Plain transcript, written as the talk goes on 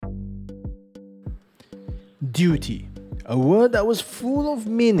Duty, a word that was full of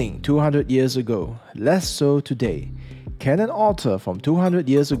meaning 200 years ago, less so today. Can an author from 200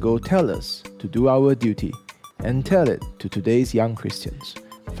 years ago tell us to do our duty and tell it to today's young Christians?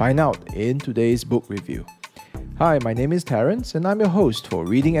 Find out in today's book review. Hi, my name is Terence and I'm your host for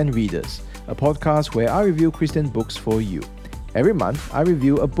Reading and Readers, a podcast where I review Christian books for you. Every month, I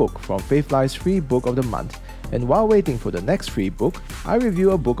review a book from Faith Life's free book of the month, and while waiting for the next free book, I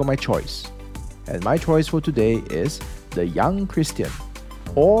review a book of my choice. And my choice for today is The Young Christian,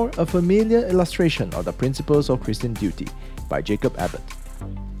 or A Familiar Illustration of the Principles of Christian Duty by Jacob Abbott.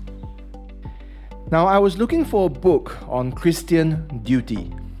 Now, I was looking for a book on Christian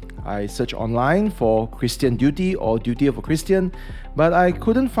duty. I searched online for Christian duty or duty of a Christian, but I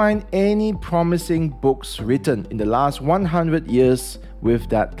couldn't find any promising books written in the last 100 years with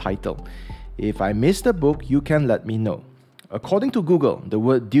that title. If I missed a book, you can let me know. According to Google, the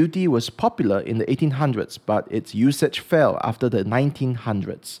word duty was popular in the 1800s, but its usage fell after the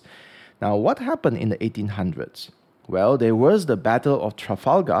 1900s. Now, what happened in the 1800s? Well, there was the Battle of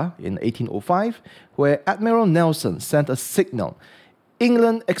Trafalgar in 1805, where Admiral Nelson sent a signal.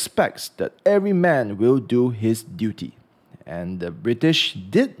 England expects that every man will do his duty. And the British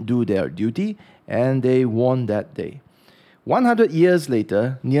did do their duty, and they won that day. 100 years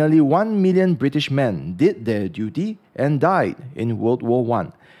later, nearly 1 million British men did their duty and died in World War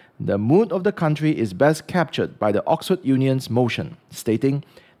I. The mood of the country is best captured by the Oxford Union's motion, stating,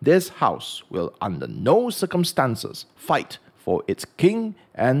 "This House will under no circumstances fight for its king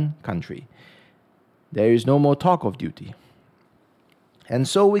and country." There is no more talk of duty. And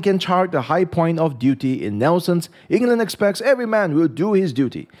so we can chart the high point of duty in Nelson's "England expects every man will do his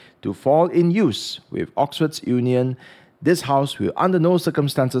duty" to fall in use with Oxford's Union. "This house will under no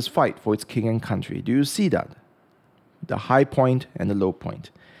circumstances fight for its king and country." Do you see that? The high point and the low point.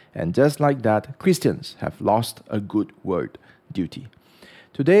 And just like that, Christians have lost a good word, duty.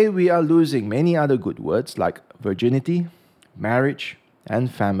 Today we are losing many other good words like virginity, marriage, and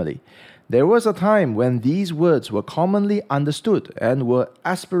family. There was a time when these words were commonly understood and were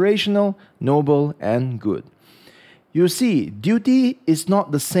aspirational, noble, and good. You see, duty is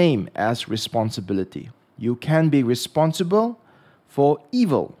not the same as responsibility. You can be responsible for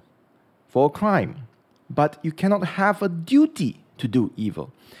evil, for crime, but you cannot have a duty to do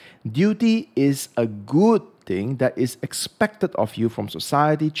evil. Duty is a good thing that is expected of you from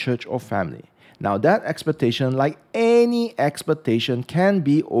society, church, or family. Now, that expectation, like any expectation, can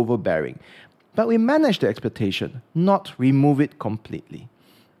be overbearing, but we manage the expectation, not remove it completely.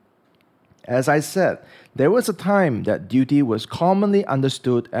 As I said, there was a time that duty was commonly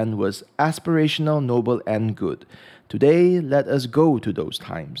understood and was aspirational, noble, and good. Today, let us go to those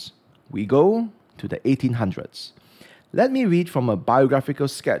times. We go to the 1800s. Let me read from a biographical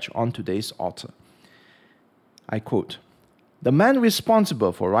sketch on today's author. I quote, "The man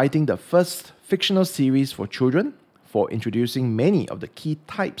responsible for writing the first fictional series for children, for introducing many of the key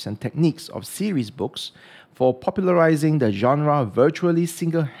types and techniques of series books, for popularizing the genre virtually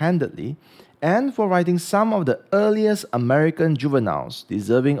single-handedly, and for writing some of the earliest American juveniles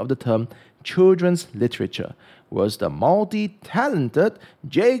deserving of the term children's literature, was the multi-talented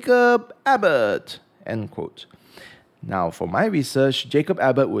Jacob Abbott." End quote. Now, for my research, Jacob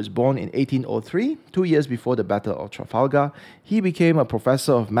Abbott was born in 1803, 2 years before the Battle of Trafalgar. He became a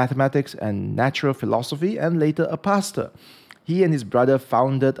professor of mathematics and natural philosophy and later a pastor. He and his brother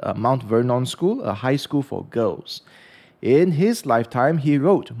founded a Mount Vernon School, a high school for girls. In his lifetime, he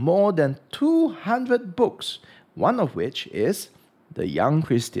wrote more than 200 books, one of which is The Young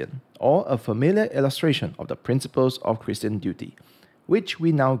Christian, or A Familiar Illustration of the Principles of Christian Duty, which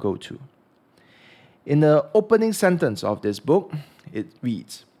we now go to. In the opening sentence of this book, it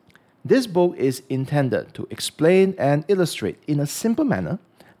reads, "This book is intended to explain and illustrate in a simple manner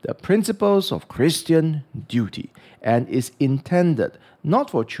the principles of Christian duty, and is intended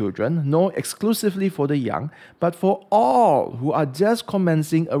not for children, nor exclusively for the young, but for all who are just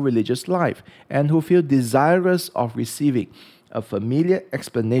commencing a religious life and who feel desirous of receiving a familiar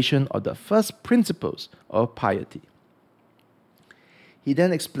explanation of the first principles of piety." He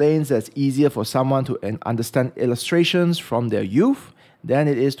then explains that it's easier for someone to understand illustrations from their youth than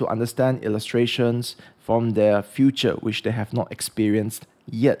it is to understand illustrations from their future, which they have not experienced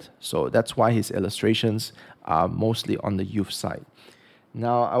yet. So that's why his illustrations are mostly on the youth side.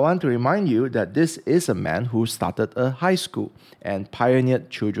 Now, I want to remind you that this is a man who started a high school and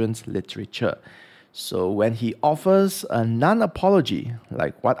pioneered children's literature. So when he offers a non-apology,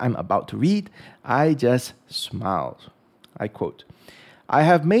 like what I'm about to read, I just smiled. I quote, "I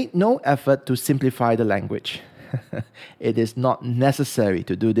have made no effort to simplify the language. It is not necessary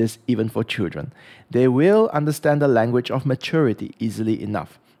to do this even for children. They will understand the language of maturity easily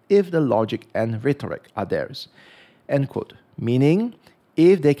enough if the logic and rhetoric are theirs. End quote. Meaning,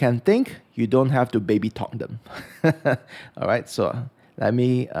 if they can think, you don't have to baby talk them. All right, so let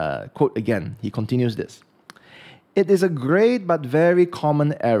me quote again. He continues this. It is a great but very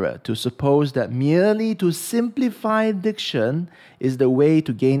common error to suppose that merely to simplify diction is the way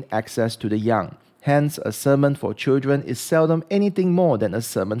to gain access to the young. Hence, a sermon for children is seldom anything more than a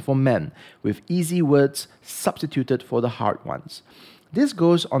sermon for men, with easy words substituted for the hard ones. This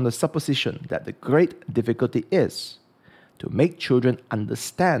goes on the supposition that the great difficulty is to make children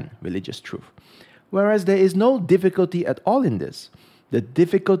understand religious truth, whereas there is no difficulty at all in this. The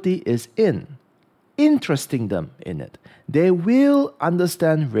difficulty is in interesting them in it. They will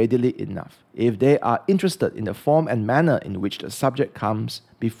understand readily enough if they are interested in the form and manner in which the subject comes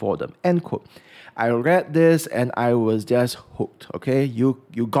before them. End quote. I read this and I was just hooked. Okay, you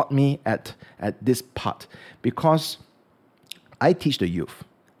got me at this part, because I teach the youth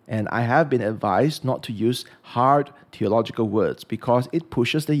and I have been advised not to use hard theological words because it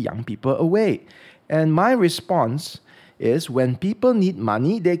pushes the young people away. And my response is, when people need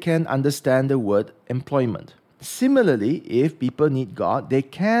money, they can understand the word employment. Similarly, if people need God, they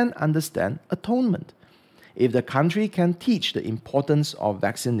can understand atonement. If the country can teach the importance of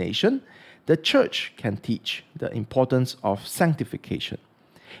vaccination, the church can teach the importance of sanctification.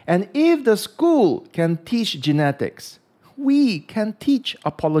 And if the school can teach genetics, we can teach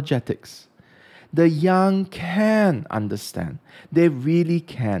apologetics. The young can understand. They really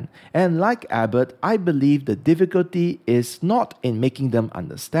can. And like Abbott, I believe the difficulty is not in making them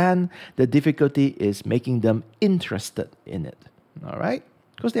understand. The difficulty is making them interested in it. All right?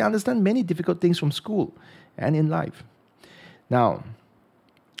 Because they understand many difficult things from school and in life. Now,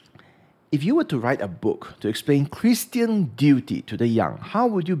 if you were to write a book to explain Christian duty to the young, how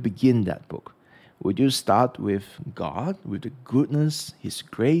would you begin that book? Would you start with God, with the goodness, His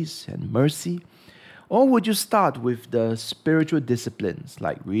grace and mercy? Or would you start with the spiritual disciplines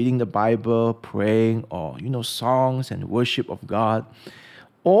like reading the Bible, praying, or songs and worship of God?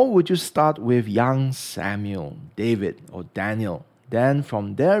 Or would you start with young Samuel, David, or Daniel? Then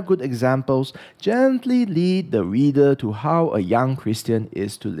from their good examples, gently lead the reader to how a young Christian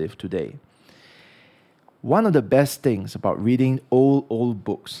is to live today. One of the best things about reading old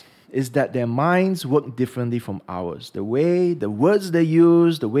books is that their minds work differently from ours. The way, the words they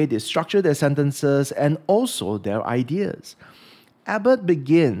use, the way they structure their sentences, and also their ideas. Abbott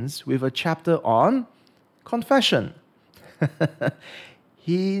begins with a chapter on confession.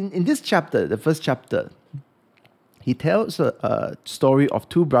 In this chapter, the first chapter, he tells a story of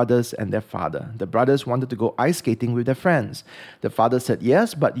two brothers and their father. The brothers wanted to go ice skating with their friends. The father said,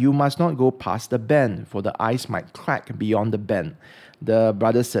 yes, but you must not go past the bend, for the ice might crack beyond the bend. The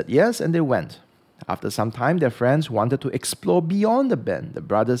brothers said yes, and they went. After some time, their friends wanted to explore beyond the bend. The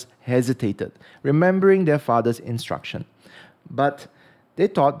brothers hesitated, remembering their father's instruction. But they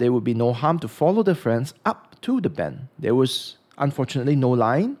thought there would be no harm to follow their friends up to the bend. There was unfortunately no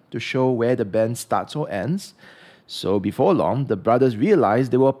line to show where the bend starts or ends. So before long, the brothers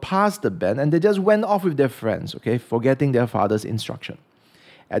realized they were past the bend and they just went off with their friends, forgetting their father's instruction.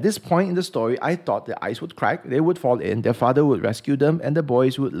 At this point in the story, I thought the ice would crack, they would fall in, their father would rescue them, and the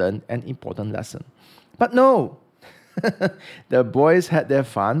boys would learn an important lesson. But no! The boys had their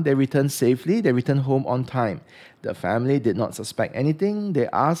fun, they returned safely, they returned home on time. The family did not suspect anything, they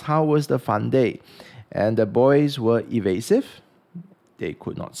asked how was the fun day. And the boys were evasive, they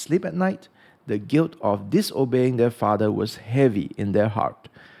could not sleep at night. The guilt of disobeying their father was heavy in their heart.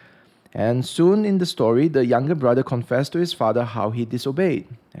 And soon in the story, the younger brother confessed to his father how he disobeyed.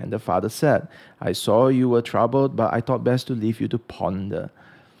 And the father said, I saw you were troubled, but I thought best to leave you to ponder.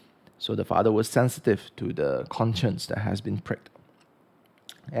 So the father was sensitive to the conscience that has been pricked.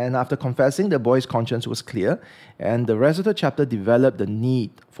 And after confessing, the boy's conscience was clear, and the rest of the chapter developed the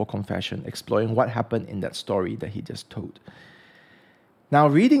need for confession, exploring what happened in that story that he just told. Now,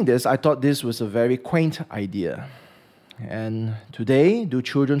 reading this, I thought this was a very quaint idea. And today, do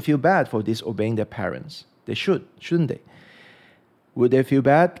children feel bad for disobeying their parents? They should, shouldn't they? Would they feel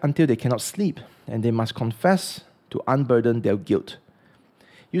bad until they cannot sleep and they must confess to unburden their guilt?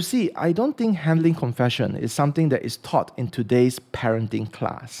 You see, I don't think handling confession is something that is taught in today's parenting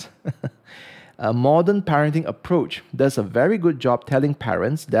class. A modern parenting approach does a very good job telling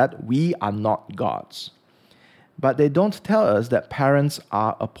parents that we are not gods. But they don't tell us that parents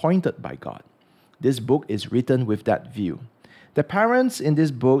are appointed by God. This book is written with that view. The parents in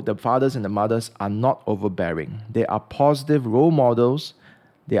this book, the fathers and the mothers, are not overbearing. They are positive role models.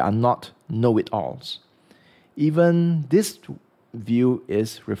 They are not know-it-alls. Even this view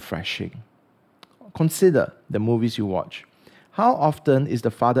is refreshing. Consider the movies you watch. How often is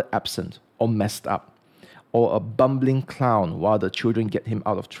the father absent or messed up, or a bumbling clown while the children get him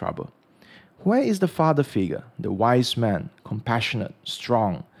out of trouble? Where is the father figure, the wise man, compassionate,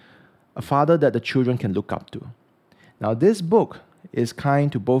 strong, a father that the children can look up to? Now, this book is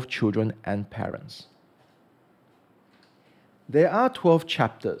kind to both children and parents. There are 12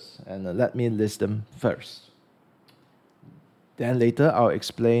 chapters, and let me list them first. Then later, I'll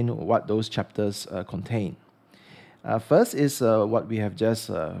explain what those chapters contain. First is what we have just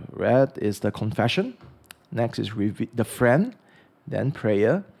read is the confession. Next is the friend, then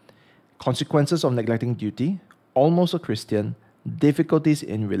prayer, consequences of neglecting duty, almost a Christian, difficulties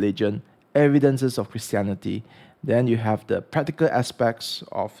in religion, evidences of Christianity. Then you have the practical aspects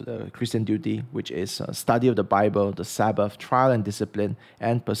of the Christian duty, which is study of the Bible, the Sabbath, trial and discipline,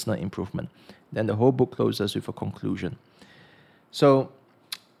 and personal improvement. Then the whole book closes with a conclusion. So,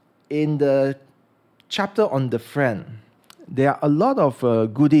 in the chapter on the friend, there are a lot of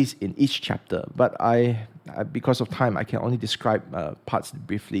goodies in each chapter, but because of time, I can only describe parts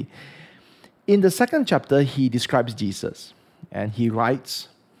briefly. In the second chapter, he describes Jesus, and he writes,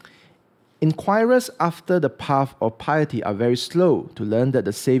 "Inquirers after the path of piety are very slow to learn that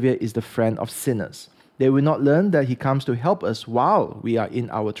the Savior is the friend of sinners. They will not learn that he comes to help us while we are in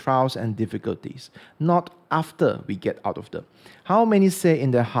our trials and difficulties, not after we get out of them. How many say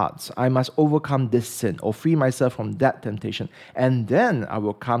in their hearts, I must overcome this sin or free myself from that temptation, and then I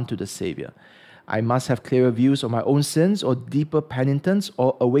will come to the Savior. I must have clearer views of my own sins or deeper penitence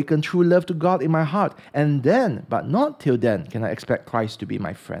or awaken true love to God in my heart, and then, but not till then, can I expect Christ to be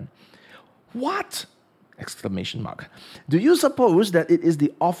my friend." What? Exclamation mark. Do you suppose that it is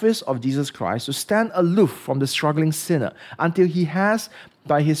the office of Jesus Christ to stand aloof from the struggling sinner until he has,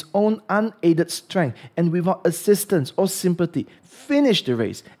 by his own unaided strength and without assistance or sympathy, finished the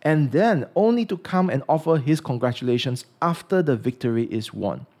race, and then only to come and offer his congratulations after the victory is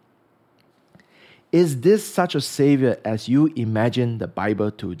won? Is this such a Savior as you imagine the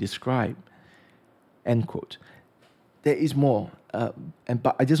Bible to describe? End quote. There is more,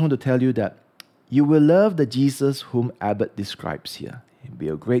 but I just want to tell you that you will love the Jesus whom Abbott describes here. It will be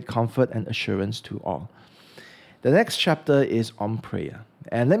a great comfort and assurance to all. The next chapter is on prayer.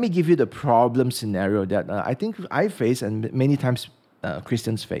 And let me give you the problem scenario that I think I face and many times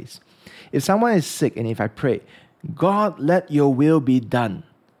Christians face. If someone is sick and if I pray, "God, let your will be done,"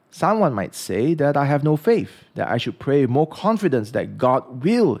 someone might say that I have no faith, that I should pray with more confidence that God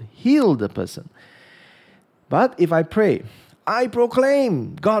will heal the person. But if I pray, "I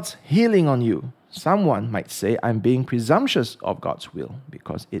proclaim God's healing on you," someone might say I'm being presumptuous of God's will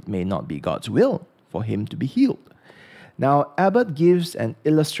because it may not be God's will for him to be healed. Now, Abbott gives an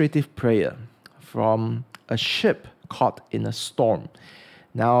illustrative prayer from a ship caught in a storm.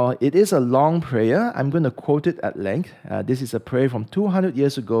 Now, it is a long prayer. I'm going to quote it at length. This is a prayer from 200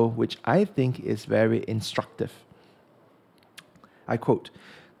 years ago, which I think is very instructive. I quote,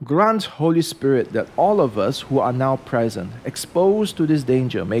 "Grant, Holy Spirit, that all of us who are now present, exposed to this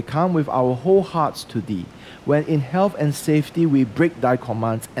danger, may come with our whole hearts to Thee, when in health and safety we break Thy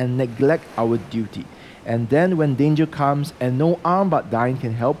commands and neglect our duty. And then when danger comes and no arm but Thine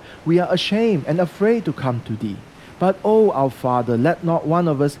can help, we are ashamed and afraid to come to Thee. But, O our Father, let not one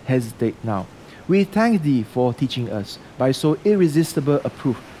of us hesitate now. We thank Thee for teaching us, by so irresistible a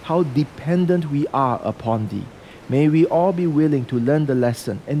proof, how dependent we are upon Thee. May we all be willing to learn the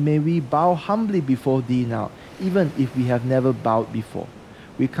lesson, and may we bow humbly before Thee now, even if we have never bowed before.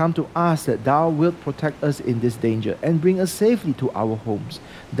 We come to ask that Thou wilt protect us in this danger and bring us safely to our homes.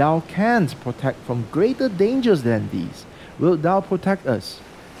 Thou canst protect from greater dangers than these. Wilt Thou protect us?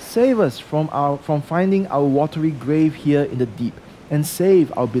 Save us from finding our watery grave here in the deep, and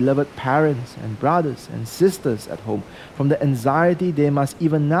save our beloved parents and brothers and sisters at home from the anxiety they must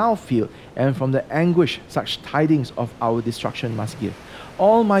even now feel, and from the anguish such tidings of our destruction must give.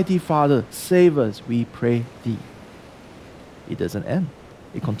 Almighty Father, save us, we pray Thee." It doesn't end.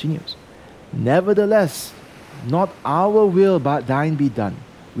 It continues. "Nevertheless, not our will but Thine be done.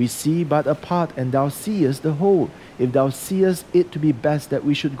 We see but a part, and Thou seest the whole. If Thou seest it to be best that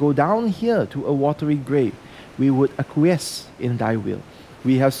we should go down here to a watery grave, we would acquiesce in Thy will.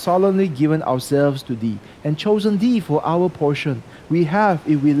 We have solemnly given ourselves to Thee, and chosen Thee for our portion. We have,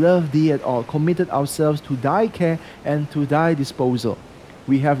 if we love Thee at all, committed ourselves to Thy care and to Thy disposal.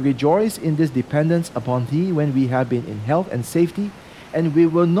 We have rejoiced in this dependence upon Thee when we have been in health and safety, and we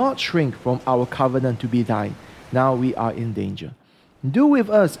will not shrink from our covenant to be Thine. Now we are in danger. Do with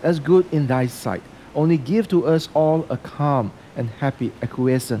us as good in Thy sight. Only give to us all a calm and happy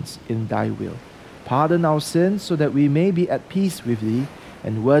acquiescence in Thy will. pardon our sins so that we may be at peace with thee,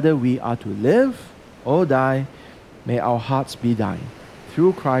 and whether we are to live or die, may our hearts be thine.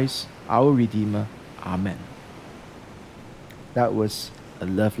 Through Christ, our Redeemer. Amen. That was a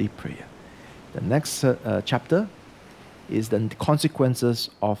lovely prayer. The next chapter is the consequences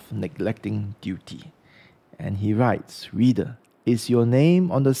of neglecting duty. And he writes, Reader, is your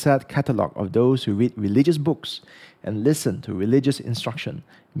name on the sad catalogue of those who read religious books and listen to religious instruction,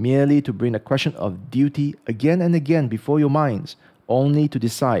 merely to bring the question of duty again and again before your minds, only to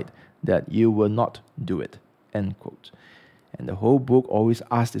decide that you will not do it? End quote. And the whole book always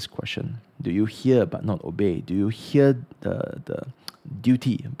asks this question: do you hear but not obey? Do you hear the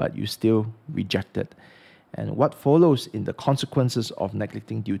duty but you still reject it? And what follows in the consequences of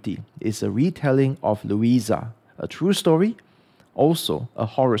neglecting duty is a retelling of Louisa, a true story, also a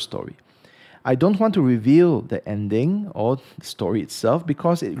horror story. I don't want to reveal the ending or the story itself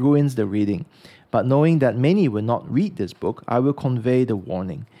because it ruins the reading. But knowing that many will not read this book, I will convey the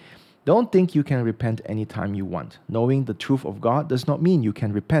warning. Don't think you can repent anytime you want. Knowing the truth of God does not mean you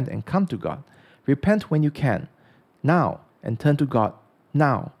can repent and come to God. Repent when you can, now, and turn to God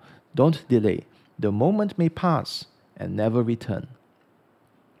now. Don't delay. The moment may pass and never return.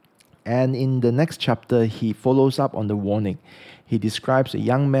 And in the next chapter, he follows up on the warning. He describes a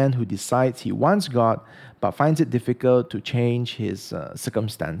young man who decides he wants God, but finds it difficult to change his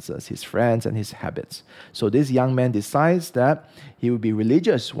circumstances, his friends, and his habits. So this young man decides that he will be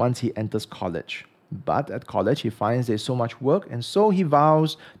religious once he enters college. But at college, he finds there's so much work, and so he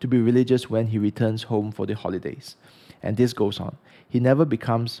vows to be religious when he returns home for the holidays. And this goes on. He never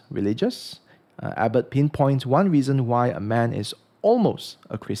becomes religious. Abbott pinpoints one reason why a man is almost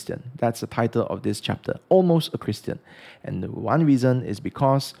a Christian. That's the title of this chapter, Almost a Christian. And the one reason is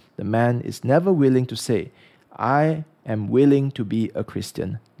because the man is never willing to say, I am willing to be a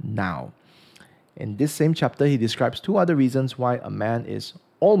Christian now. In this same chapter, he describes two other reasons why a man is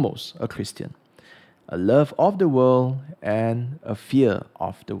almost a Christian: a love of the world and a fear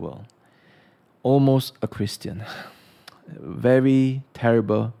of the world. Almost a Christian. Very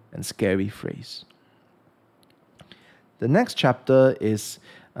terrible and scary phrase. The next chapter is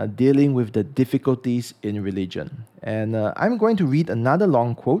dealing with the difficulties in religion. And I'm going to read another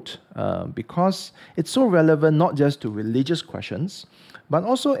long quote because it's so relevant not just to religious questions, but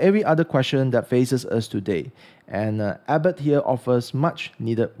also every other question that faces us today. And Abbott here offers much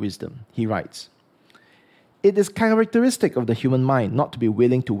needed wisdom. He writes, It is characteristic of the human mind not to be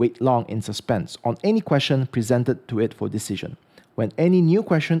willing to wait long in suspense on any question presented to it for decision. When any new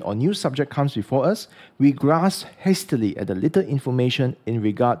question or new subject comes before us, we grasp hastily at the little information in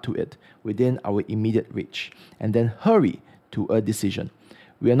regard to it within our immediate reach, and then hurry to a decision.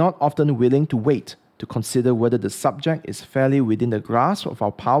 We are not often willing to wait to consider whether the subject is fairly within the grasp of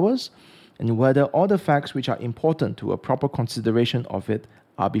our powers, and whether all the facts which are important to a proper consideration of it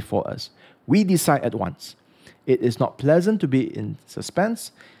are before us. We decide at once. It is not pleasant to be in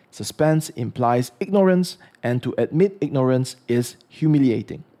suspense. Suspense implies ignorance, and to admit ignorance is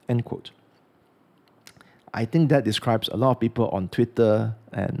humiliating. End quote. I think that describes a lot of people on Twitter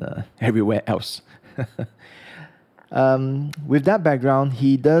and everywhere else. With that background,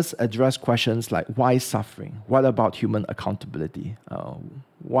 he does address questions like why suffering? What about human accountability?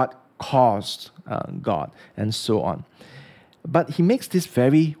 What caused God? And so on. But he makes this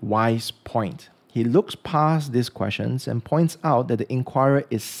very wise point. He looks past these questions and points out that the inquirer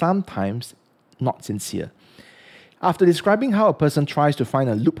is sometimes not sincere. After describing how a person tries to find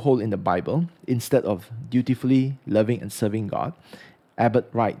a loophole in the Bible instead of dutifully loving and serving God, Abbott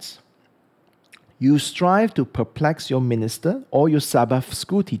writes, You strive to perplex your minister or your Sabbath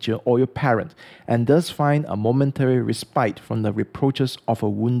school teacher or your parent, and thus find a momentary respite from the reproaches of a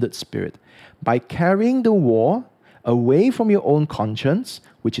wounded spirit. By carrying the war away from your own conscience,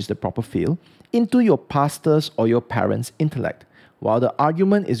 which is the proper field, into your pastor's or your parent's intellect. While the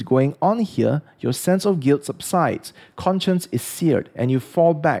argument is going on here, your sense of guilt subsides, conscience is seared, and you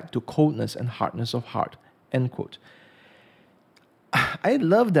fall back to coldness and hardness of heart. End quote. I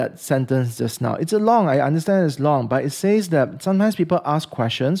love that sentence just now. It's I understand it's long, but it says that sometimes people ask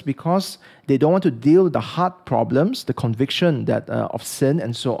questions because they don't want to deal with the hard problems, the conviction that of sin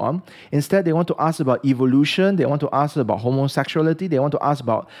and so on. Instead, they want to ask about evolution. They want to ask about homosexuality. They want to ask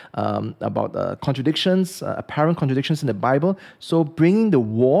about contradictions, apparent contradictions in the Bible. So bringing the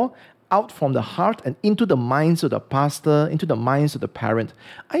war out from the heart and into the minds of the pastor, into the minds of the parent.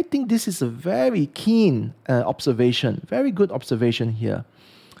 I think this is a very keen observation, very good observation here.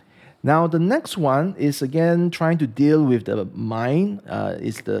 Now, the next one is again trying to deal with the mind.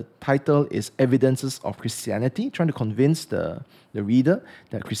 The title is Evidences of Christianity, trying to convince the reader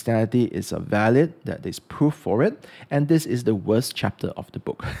that Christianity is valid, that there's proof for it. And this is the worst chapter of the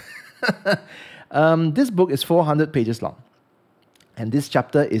book. This book is 400 pages long, and this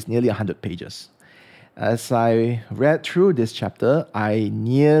chapter is nearly 100 pages. As I read through this chapter, I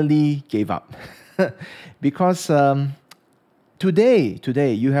nearly gave up because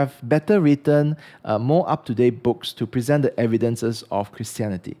Today, you have better written, more up-to-date books to present the evidences of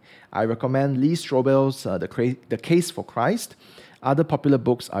Christianity. I recommend Lee Strobel's The Case for Christ. Other popular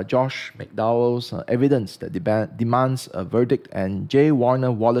books are Josh McDowell's Evidence That Demands a Verdict and J.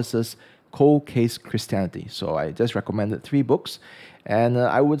 Warner Wallace's Cold Case Christianity. So I just recommended 3 books. And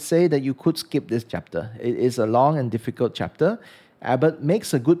I would say that you could skip this chapter. It is a long and difficult chapter. Abbott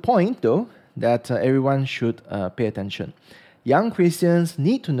makes a good point, though, that everyone should pay attention. Young Christians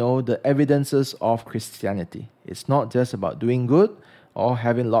need to know the evidences of Christianity. It's not just about doing good or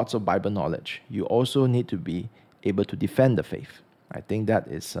having lots of Bible knowledge. You also need to be able to defend the faith. I think that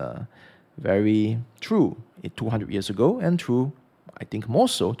is very true 200 years ago and true, I think, more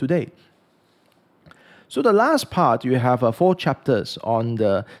so today. So the last part, you have 4 chapters on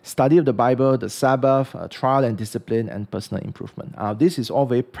the study of the Bible, the Sabbath, trial and discipline, and personal improvement. This is all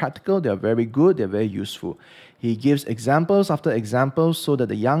very practical. They're very good. They're very useful. He gives examples after examples so that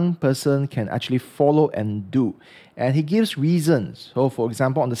the young person can actually follow and do. And he gives reasons. So, for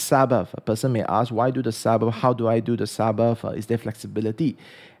example, on the Sabbath, a person may ask, why do the Sabbath? How do I do the Sabbath? Is there flexibility?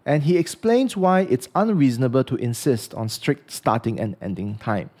 And he explains why it's unreasonable to insist on strict starting and ending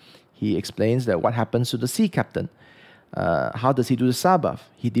time. He explains that what happens to the sea captain. How does he do the Sabbath?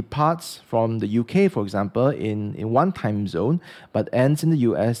 He departs from the UK, for example, in one time zone, but ends in the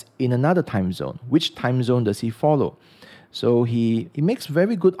US in another time zone. Which time zone does he follow? So he makes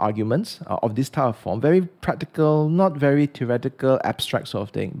very good arguments of this type of form, very practical, not very theoretical, abstract sort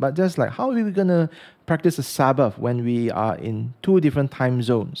of thing, but just like, how are we going to practice the Sabbath when we are in 2 different time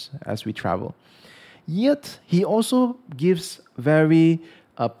zones as we travel? Yet, he also gives very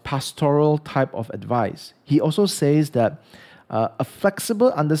pastoral type of advice. He also says that a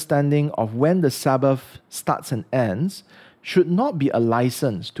flexible understanding of when the Sabbath starts and ends should not be a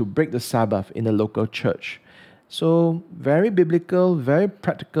license to break the Sabbath in the local church. So very biblical, very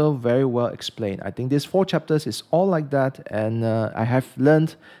practical, very well explained. I think these 4 chapters is all like that, and I have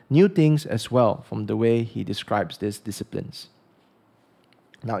learned new things as well from the way he describes these disciplines.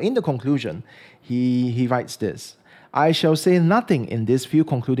 Now, in the conclusion, he writes this: I shall say nothing in these few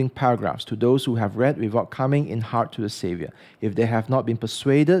concluding paragraphs to those who have read without coming in heart to the Savior. If they have not been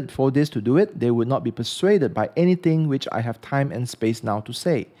persuaded for this to do it, they would not be persuaded by anything which I have time and space now to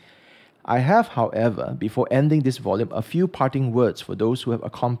say. I have, however, before ending this volume, a few parting words for those who have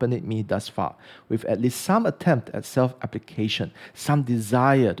accompanied me thus far, with at least some attempt at self-application, some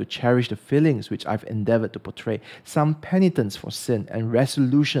desire to cherish the feelings which I've endeavored to portray, some penitence for sin, and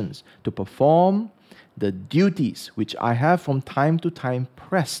resolutions to perform the duties which I have from time to time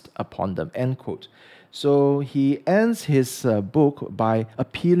pressed upon them, end quote. So he ends his book by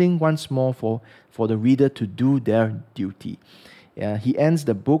appealing once more for the reader to do their duty. He ends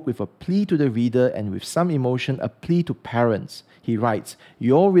the book with a plea to the reader and with some emotion, a plea to parents. He writes,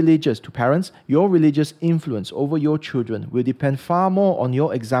 your religious influence over your children will depend far more on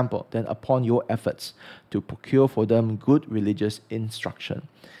your example than upon your efforts to procure for them good religious instruction.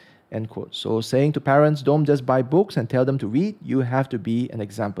 End quote. So saying to parents, don't just buy books and tell them to read. You have to be an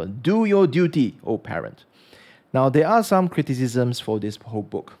example. Do your duty, O parent. Now, there are some criticisms for this whole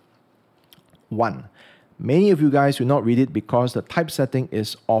book. 1, many of you guys will not read it because the typesetting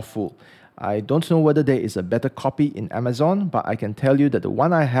is awful. I don't know whether there is a better copy in Amazon, but I can tell you that the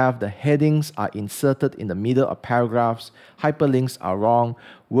one I have, the headings are inserted in the middle of paragraphs, hyperlinks are wrong,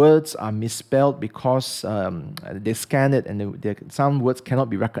 words are misspelled because they scan it and some words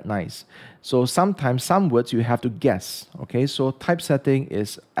cannot be recognized. So sometimes some words you have to guess. Okay, so typesetting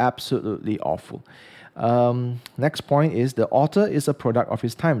is absolutely awful. Next point is the author is a product of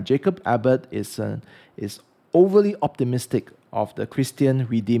his time. Jacob Abbott is overly optimistic of the Christian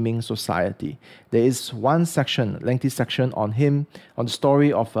Redeeming Society. There is one section, lengthy section on him, on the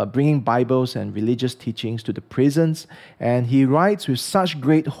story of bringing Bibles and religious teachings to the prisons, and he writes with such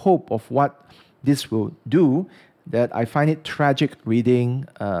great hope of what this will do that I find it tragic reading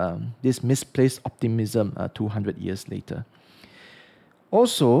this misplaced optimism 200 years later.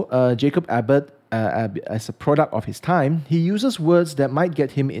 Also, Jacob Abbott, as a product of his time, he uses words that might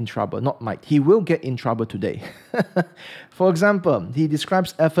get him in trouble. Not might, he will get in trouble today. For example, he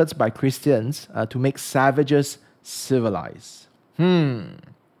describes efforts by Christians to make savages civilized.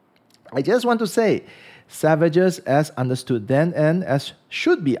 I just want to say, savages as understood then and as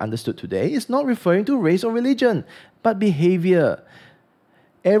should be understood today is not referring to race or religion, but behavior.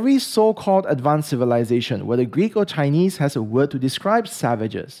 Every so-called advanced civilization, whether Greek or Chinese, has a word to describe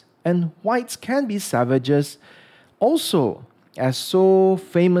savages. And whites can be savages also, as so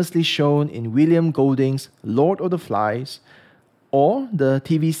famously shown in William Golding's Lord of the Flies or the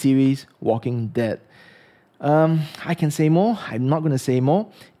TV series Walking Dead. I can say more. I'm not going to say more.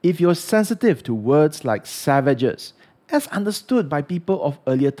 If you're sensitive to words like savages, as understood by people of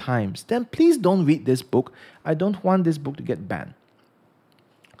earlier times, then please don't read this book. I don't want this book to get banned.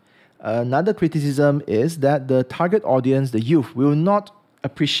 Another criticism is that the target audience, the youth, will not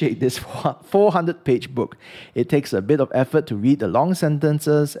appreciate this 400-page book. It takes a bit of effort to read the long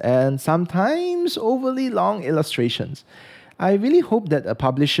sentences and sometimes overly long illustrations. I really hope that a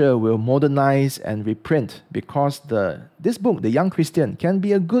publisher will modernize and reprint, because this book, The Young Christian, can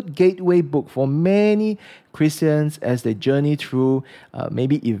be a good gateway book for many Christians as they journey through,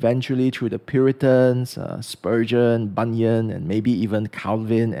 maybe eventually through the Puritans, Spurgeon, Bunyan, and maybe even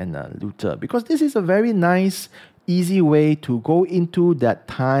Calvin and Luther. Because this is a very nice, easy way to go into that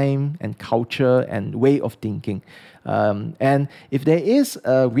time and culture and way of thinking. And if there is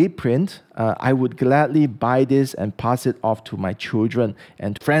a reprint, I would gladly buy this and pass it off to my children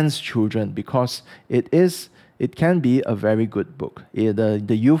and friends' children, because it can be a very good book.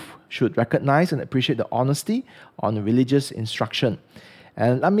 The youth should recognize and appreciate the honesty on religious instruction.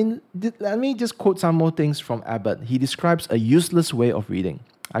 And let me just quote some more things from Abbott. He describes a useless way of reading.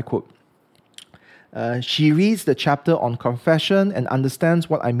 I quote, she reads the chapter on confession and understands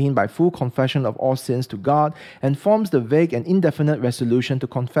what I mean by full confession of all sins to God, and forms the vague and indefinite resolution to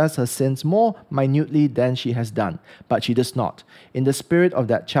confess her sins more minutely than she has done. But she does not, in the spirit of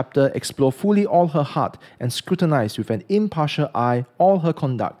that chapter, explore fully all her heart and scrutinize with an impartial eye all her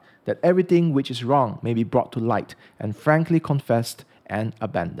conduct, that everything which is wrong may be brought to light and frankly confessed and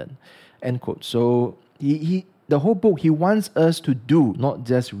abandoned. End quote. So the whole book, he wants us to do, not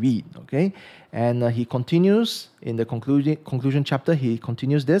just read, okay? And he continues, in the conclusion chapter, he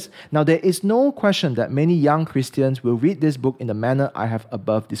continues this. Now, there is no question that many young Christians will read this book in the manner I have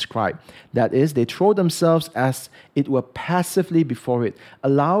above described. That is, they throw themselves as it were passively before it,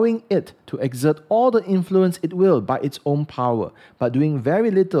 allowing it to exert all the influence it will by its own power, but doing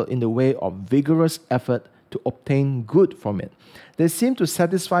very little in the way of vigorous effort to obtain good from it. They seem to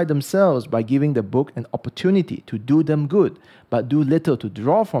satisfy themselves by giving the book an opportunity to do them good, but do little to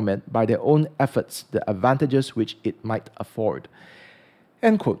draw from it by their own efforts the advantages which it might afford.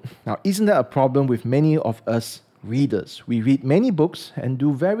 End quote. Now, isn't that a problem with many of us readers? We read many books and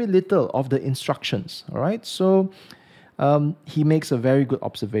do very little of the instructions, all right? So he makes a very good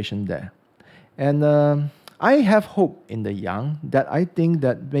observation there. And I have hope in the young, that I think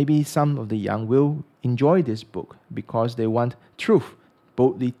that maybe some of the young will enjoy this book because they want truth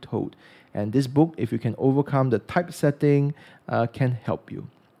boldly told. And this book, if you can overcome the typesetting, can help you.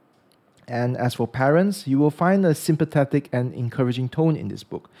 And as for parents, you will find a sympathetic and encouraging tone in this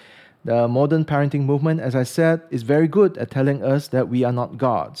book. The modern parenting movement, as I said, is very good at telling us that we are not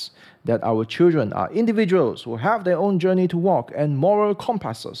gods, that our children are individuals who have their own journey to walk and moral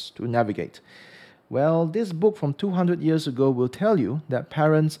compasses to navigate. Well, this book from 200 years ago will tell you that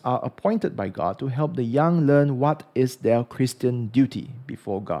parents are appointed by God to help the young learn what is their Christian duty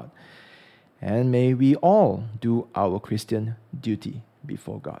before God. And may we all do our Christian duty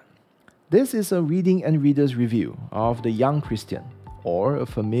before God. This is a reading and reader's review of The Young Christian, or a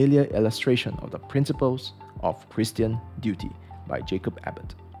familiar illustration of the principles of Christian duty by Jacob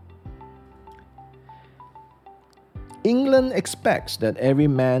Abbott. England expects that every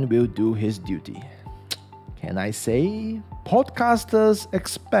man will do his duty. Can I say, podcasters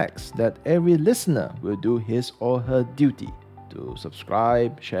expects that every listener will do his or her duty to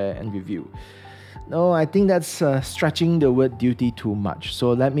subscribe, share, and review. No, I think that's stretching the word duty too much.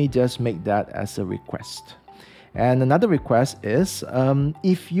 So let me just make that as a request. And another request is,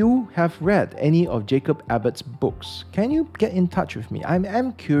 if you have read any of Jacob Abbott's books, can you get in touch with me?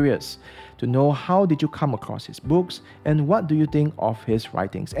 I'm curious to know, how did you come across his books and what do you think of his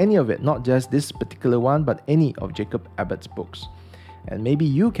writings? Any of it, not just this particular one, but any of Jacob Abbott's books. And maybe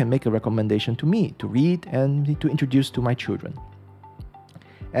you can make a recommendation to me to read and to introduce to my children.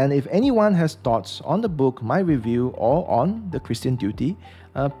 And if anyone has thoughts on the book, my review, or on the Christian duty,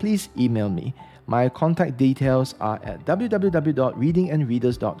 please email me. My contact details are at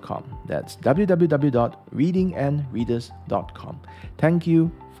www.readingandreaders.com. That's www.readingandreaders.com. Thank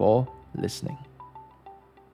you for listening.